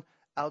the one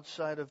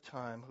outside of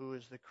time who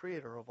is the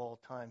creator of all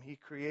time. He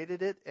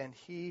created it, and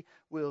He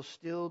will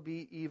still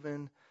be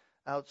even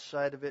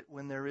outside of it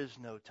when there is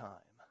no time.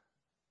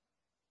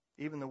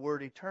 Even the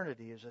word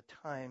eternity is a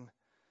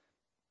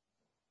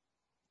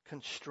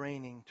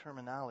time-constraining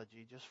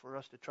terminology just for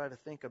us to try to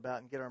think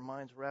about and get our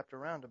minds wrapped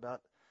around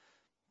about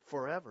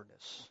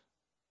foreverness.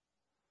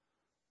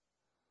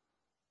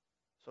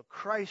 So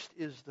Christ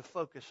is the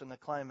focus and the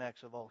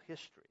climax of all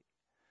history.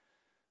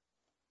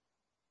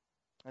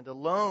 And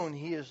alone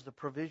He is the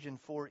provision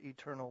for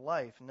eternal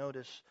life.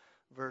 Notice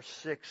verse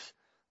 6,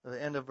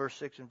 the end of verse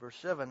 6 and verse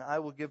 7. I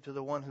will give to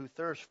the one who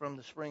thirsts from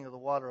the spring of the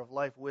water of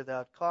life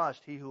without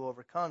cost. He who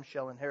overcomes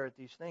shall inherit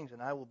these things,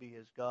 and I will be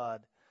his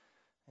God,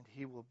 and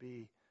he will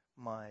be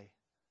my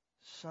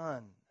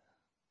son.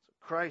 So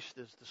Christ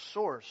is the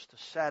source to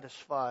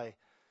satisfy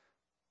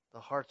the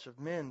hearts of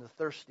men, the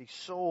thirsty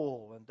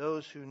soul. And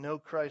those who know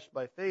Christ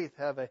by faith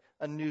have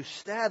a new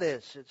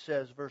status. It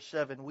says, verse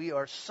 7, we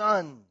are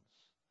sons.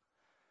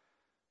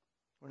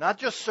 We're not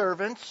just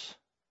servants.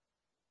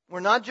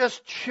 We're not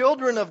just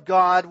children of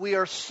God. We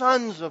are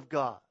sons of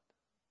God.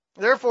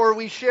 Therefore,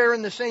 we share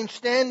in the same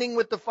standing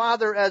with the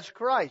Father as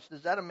Christ.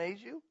 Does that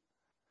amaze you?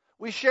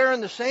 We share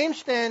in the same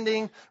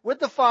standing with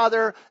the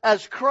Father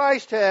as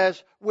Christ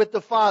has with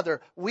the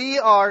Father. We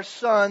are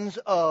sons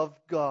of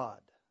God.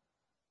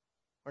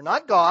 We're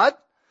not God.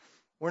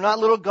 We're not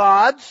little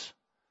gods.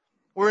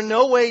 We're in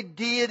no way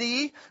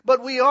deity,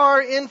 but we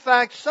are in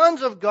fact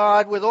sons of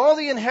God with all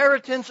the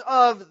inheritance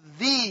of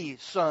the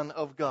Son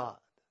of God.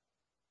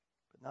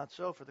 But not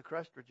so for the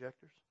Christ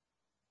rejectors.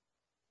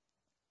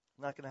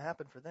 Not going to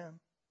happen for them.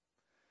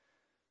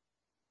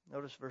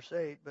 Notice verse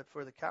 8, but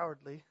for the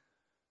cowardly,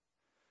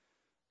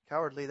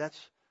 that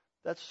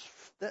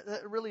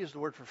really is the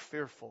word for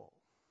fearful.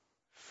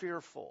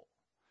 Fearful.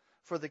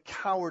 For the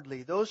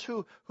cowardly, those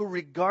who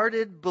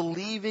regarded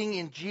believing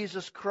in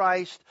Jesus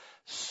Christ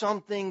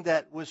something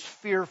that was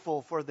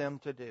fearful for them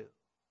to do.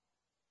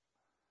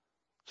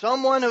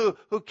 Someone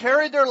who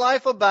carried their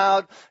life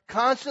about,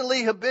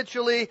 constantly,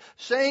 habitually,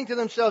 saying to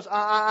themselves,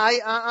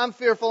 I'm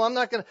fearful, I'm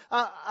not going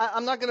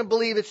to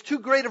believe. It's too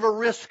great of a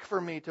risk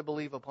for me to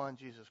believe upon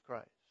Jesus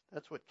Christ.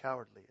 That's what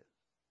cowardly is.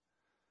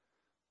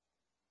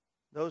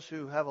 Those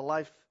who have a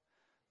life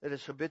that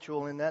is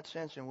habitual in that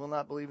sense and will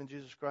not believe in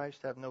Jesus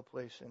Christ have no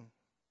place in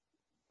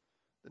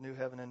the new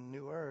heaven and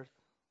new earth.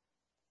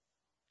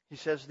 He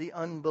says the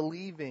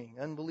unbelieving.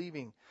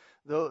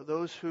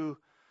 Those who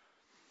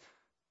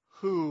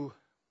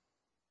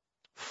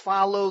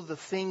follow the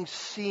things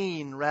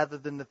seen rather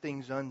than the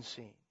things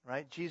unseen.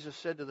 Right? Jesus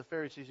said to the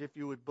Pharisees, if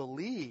you would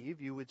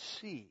believe, you would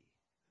see.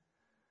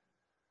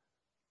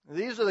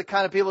 These are the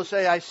kind of people who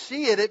say, I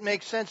see it, it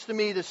makes sense to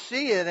me to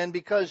see it, and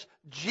because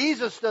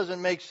Jesus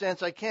doesn't make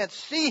sense, I can't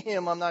see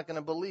Him, I'm not going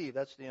to believe.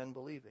 That's the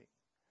unbelieving.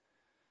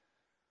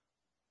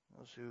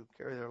 Those who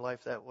carry their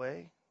life that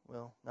way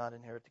will not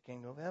inherit the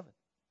kingdom of heaven.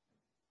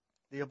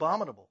 The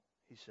abominable,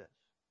 he says.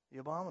 The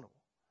abominable.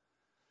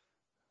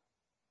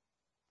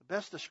 The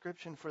best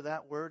description for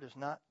that word is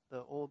not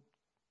the old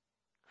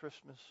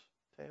Christmas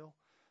tale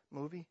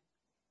movie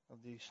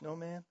of the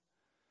snowman.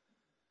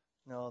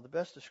 No, the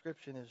best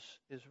description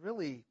is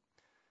really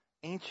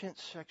ancient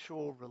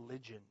sexual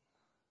religion.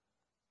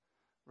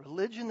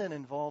 Religion that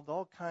involved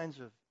all kinds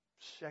of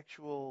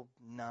sexual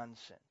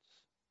nonsense.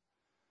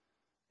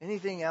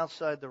 Anything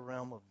outside the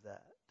realm of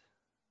that.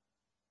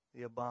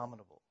 The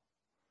abominable.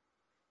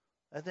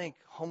 I think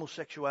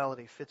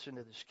homosexuality fits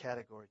into this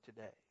category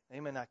today. They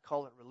may not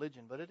call it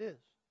religion, but it is.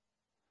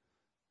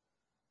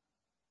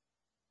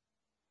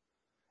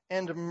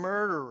 And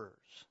murderers.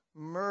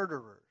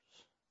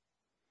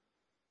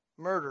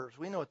 Murderers,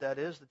 we know what that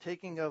is, the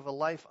taking of a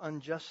life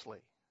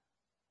unjustly.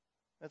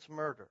 That's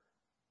murder.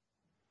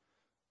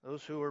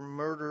 Those who are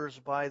murderers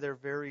by their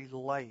very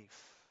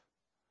life.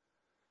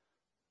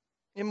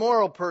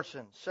 Immoral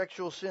persons,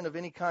 sexual sin of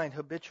any kind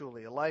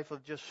habitually, a life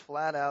of just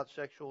flat out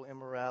sexual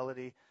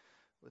immorality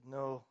with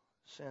no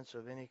sense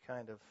of any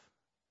kind of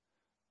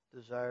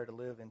desire to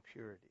live in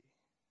purity.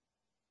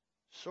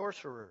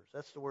 Sorcerers.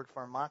 That's the word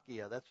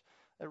pharmakia. That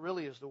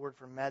really is the word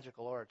for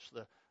magical arts.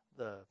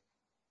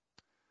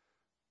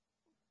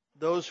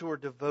 Those who are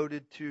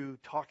devoted to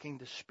talking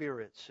to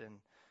spirits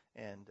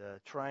and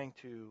trying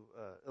to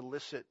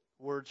elicit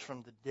words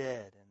from the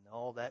dead and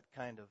all that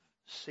kind of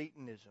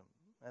Satanism.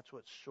 That's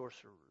what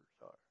sorcerers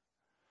are.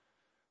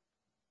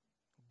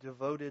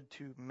 Devoted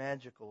to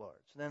magical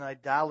arts. Then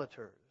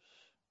idolaters.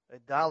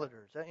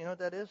 Idolaters. You know what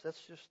that is?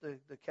 That's just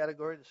the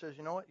category that says,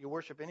 you know what? You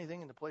worship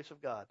anything in the place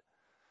of God.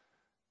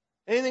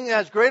 Anything that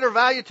has greater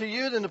value to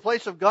you than the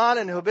place of God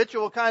in a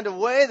habitual kind of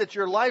way, that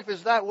your life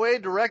is that way,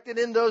 directed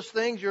in those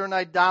things, you're an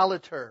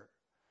idolater.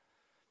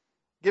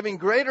 Giving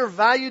greater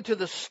value to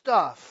the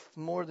stuff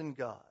more than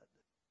God.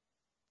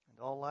 And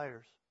all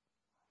liars.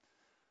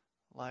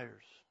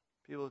 Liars.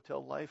 People who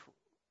tell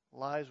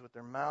lies with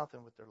their mouth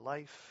and with their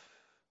life.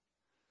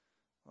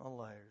 All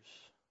liars.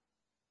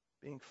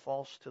 Being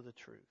false to the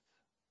truth.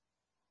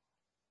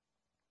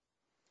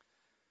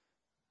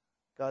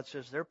 God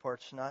says their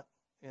part's not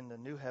in the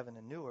new heaven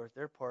and new earth.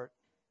 Their part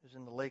is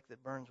in the lake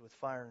that burns with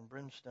fire and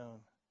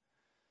brimstone,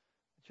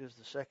 which is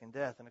the second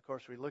death. And of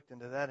course, we looked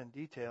into that in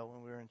detail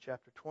when we were in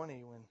chapter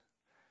 20, when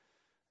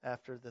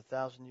after the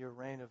 1,000-year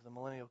reign of the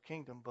millennial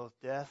kingdom, both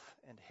death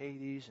and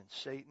Hades and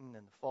Satan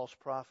and the false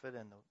prophet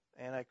and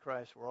the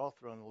Antichrist were all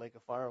thrown in the lake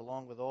of fire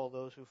along with all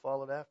those who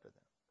followed after them.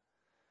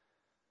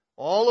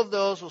 All of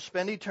those will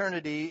spend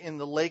eternity in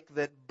the lake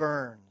that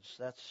burns.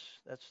 That's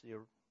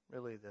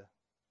really the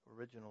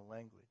original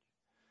language.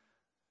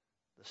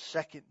 The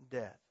second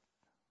death.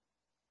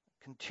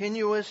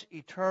 Continuous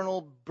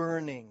eternal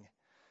burning,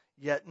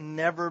 yet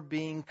never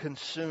being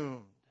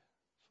consumed.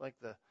 It's like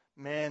the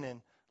man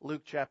in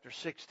Luke chapter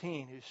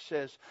 16 who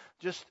says,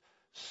 just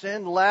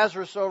send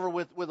Lazarus over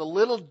with a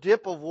little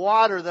dip of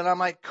water that I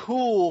might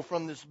cool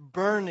from this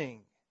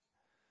burning.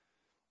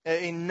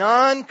 A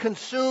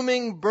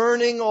non-consuming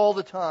burning all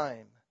the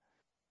time.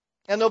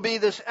 And there'll be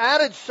this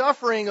added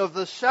suffering of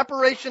the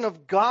separation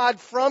of God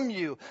from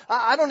you.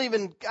 I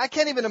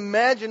can't even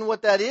imagine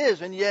what that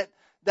is, and yet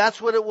that's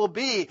what it will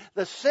be.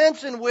 The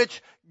sense in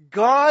which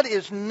God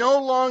is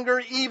no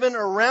longer even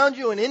around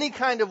you in any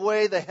kind of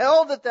way, the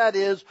hell that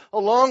is,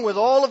 along with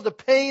all of the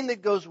pain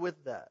that goes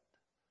with that.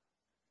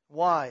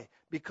 Why?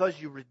 Because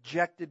you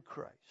rejected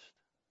Christ.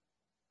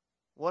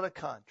 What a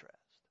contrast.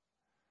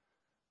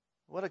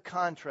 What a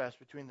contrast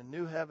between the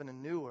new heaven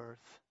and new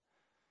earth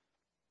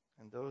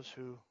and those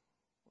who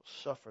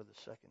suffer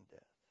the second death.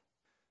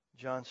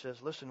 John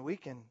says, listen, we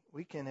can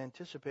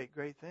anticipate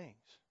great things.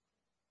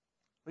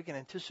 We can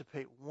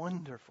anticipate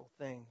wonderful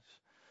things.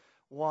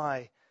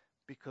 Why?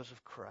 Because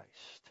of Christ.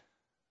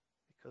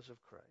 Because of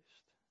Christ.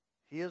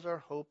 He is our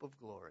hope of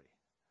glory.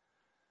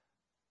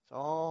 It's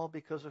all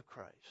because of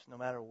Christ. No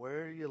matter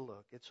where you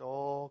look, it's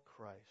all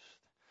Christ.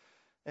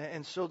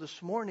 And so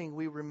this morning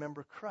we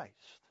remember Christ.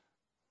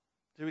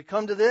 So we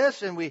come to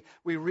this and we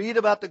read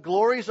about the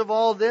glories of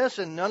all this,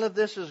 and none of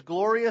this is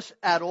glorious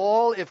at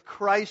all if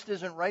Christ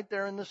isn't right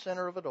there in the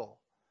center of it all.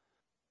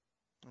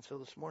 And so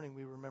this morning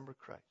we remember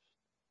Christ.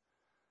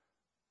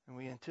 And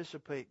we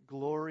anticipate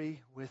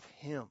glory with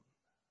Him.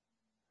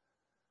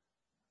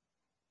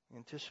 We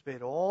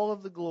anticipate all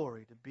of the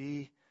glory to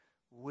be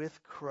with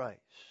Christ.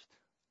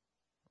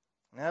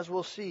 And as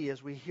we'll see,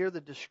 as we hear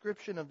the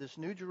description of this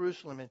New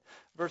Jerusalem in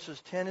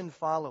verses 10 and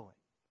following,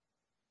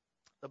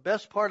 the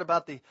best part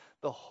about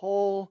the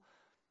whole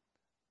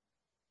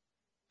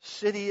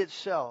city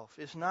itself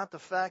is not the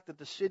fact that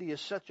the city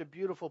is such a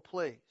beautiful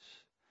place.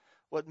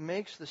 What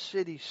makes the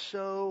city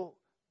so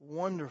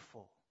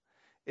wonderful,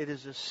 it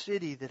is a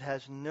city that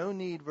has no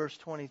need, verse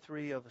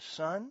 23, of a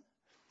sun,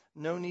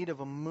 no need of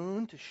a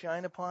moon to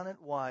shine upon it.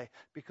 Why?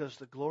 Because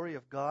the glory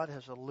of God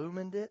has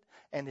illumined it,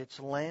 and its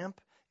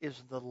lamp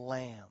is the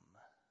Lamb.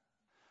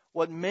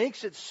 What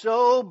makes it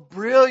so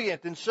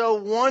brilliant and so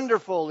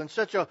wonderful and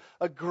such a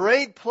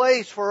great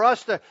place for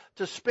us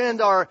to spend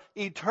our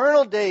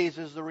eternal days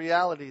is the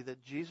reality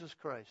that Jesus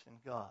Christ and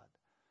God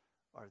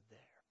are there.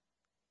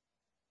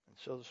 And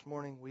so this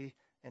morning we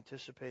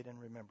anticipate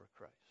and remember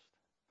Christ.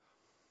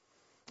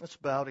 Let's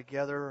bow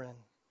together and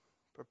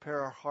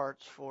prepare our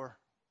hearts for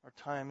our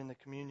time in the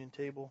communion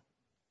table.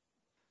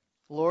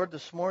 Lord,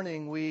 this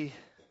morning we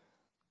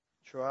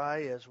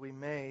try as we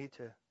may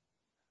to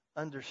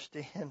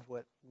understand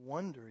what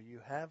wonder you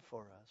have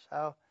for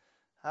us.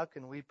 How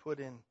can we put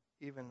in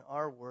even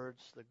our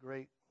words the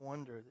great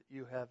wonder that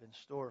you have in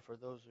store for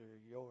those who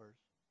are yours?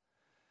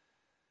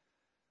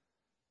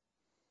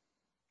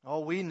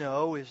 All we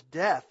know is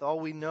death. All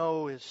we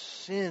know is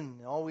sin.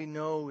 All we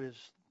know is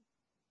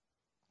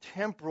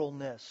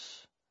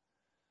temporalness.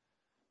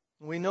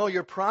 We know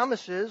your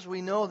promises.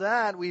 We know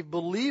that. We've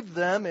believed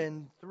them,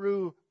 and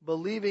through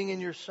believing in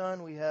your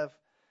Son, we have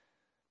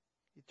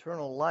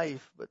eternal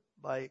life, but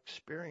by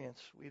experience,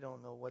 we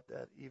don't know what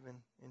that even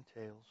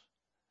entails.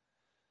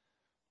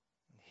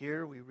 And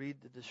here we read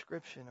the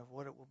description of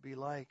what it will be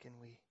like, and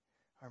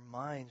our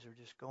minds are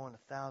just going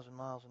 1,000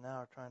 miles an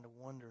hour trying to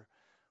wonder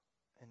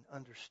and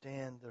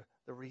understand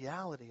the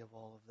reality of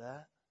all of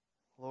that.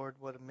 Lord,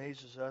 what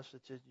amazes us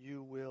is that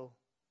you will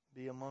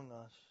be among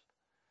us.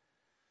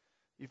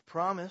 You've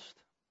promised.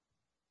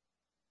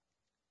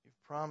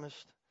 You've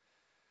promised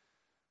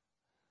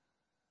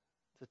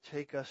to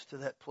take us to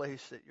that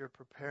place that you're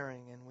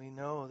preparing, and we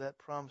know that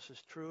promise is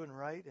true and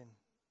right and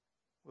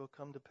will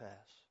come to pass.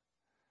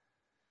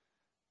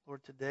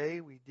 Lord,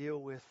 today we deal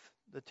with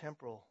the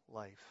temporal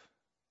life.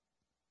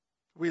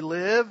 We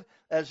live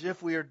as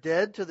if we are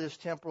dead to this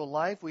temporal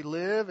life. We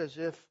live as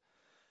if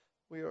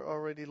we are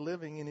already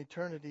living in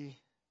eternity.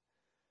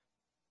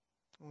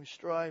 And we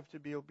strive to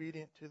be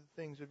obedient to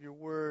the things of your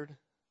word.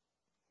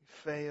 We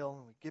fail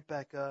and we get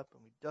back up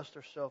and we dust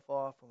ourselves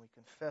off and we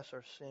confess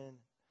our sin.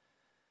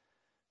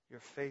 You're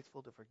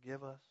faithful to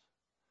forgive us.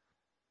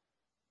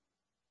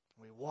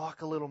 We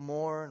walk a little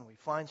more and we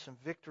find some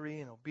victory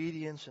and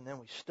obedience, and then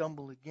we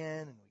stumble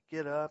again and we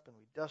get up and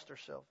we dust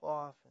ourselves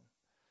off. And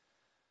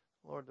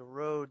Lord, the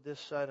road this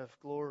side of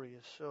glory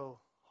is so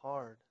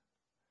hard.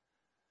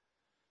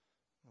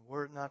 And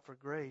were it not for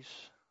grace,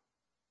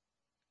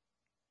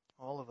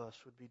 all of us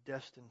would be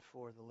destined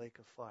for the lake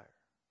of fire.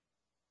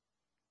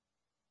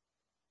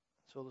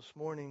 So this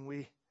morning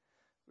we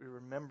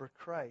remember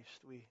Christ.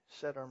 We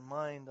set our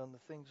mind on the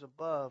things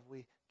above.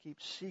 We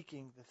keep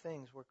seeking the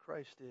things where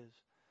Christ is.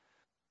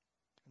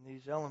 And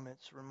these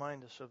elements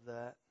remind us of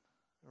that.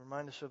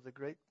 Remind us of the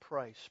great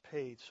price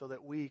paid so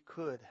that we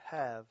could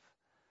have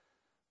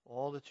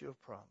all that you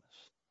have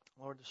promised.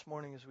 Lord, this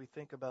morning as we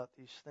think about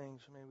these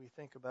things, may we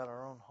think about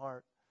our own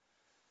heart,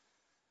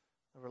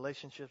 the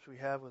relationships we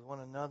have with one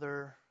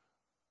another,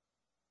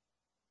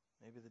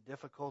 maybe the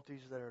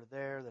difficulties that are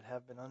there that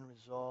have been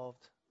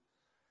unresolved.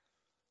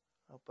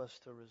 Help us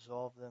to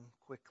resolve them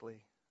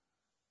quickly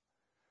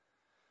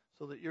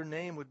so that your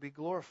name would be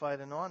glorified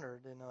and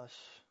honored in us.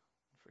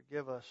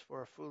 Forgive us for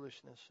our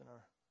foolishness and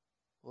our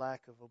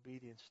lack of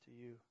obedience to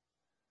you.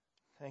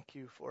 Thank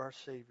you for our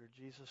Savior,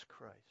 Jesus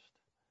Christ,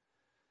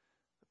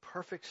 the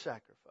perfect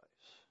sacrifice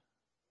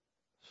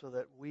so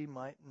that we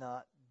might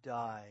not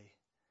die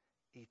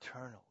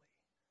eternally.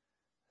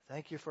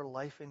 Thank you for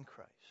life in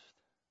Christ,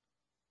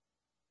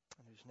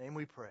 in whose name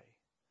we pray.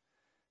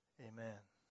 Amen.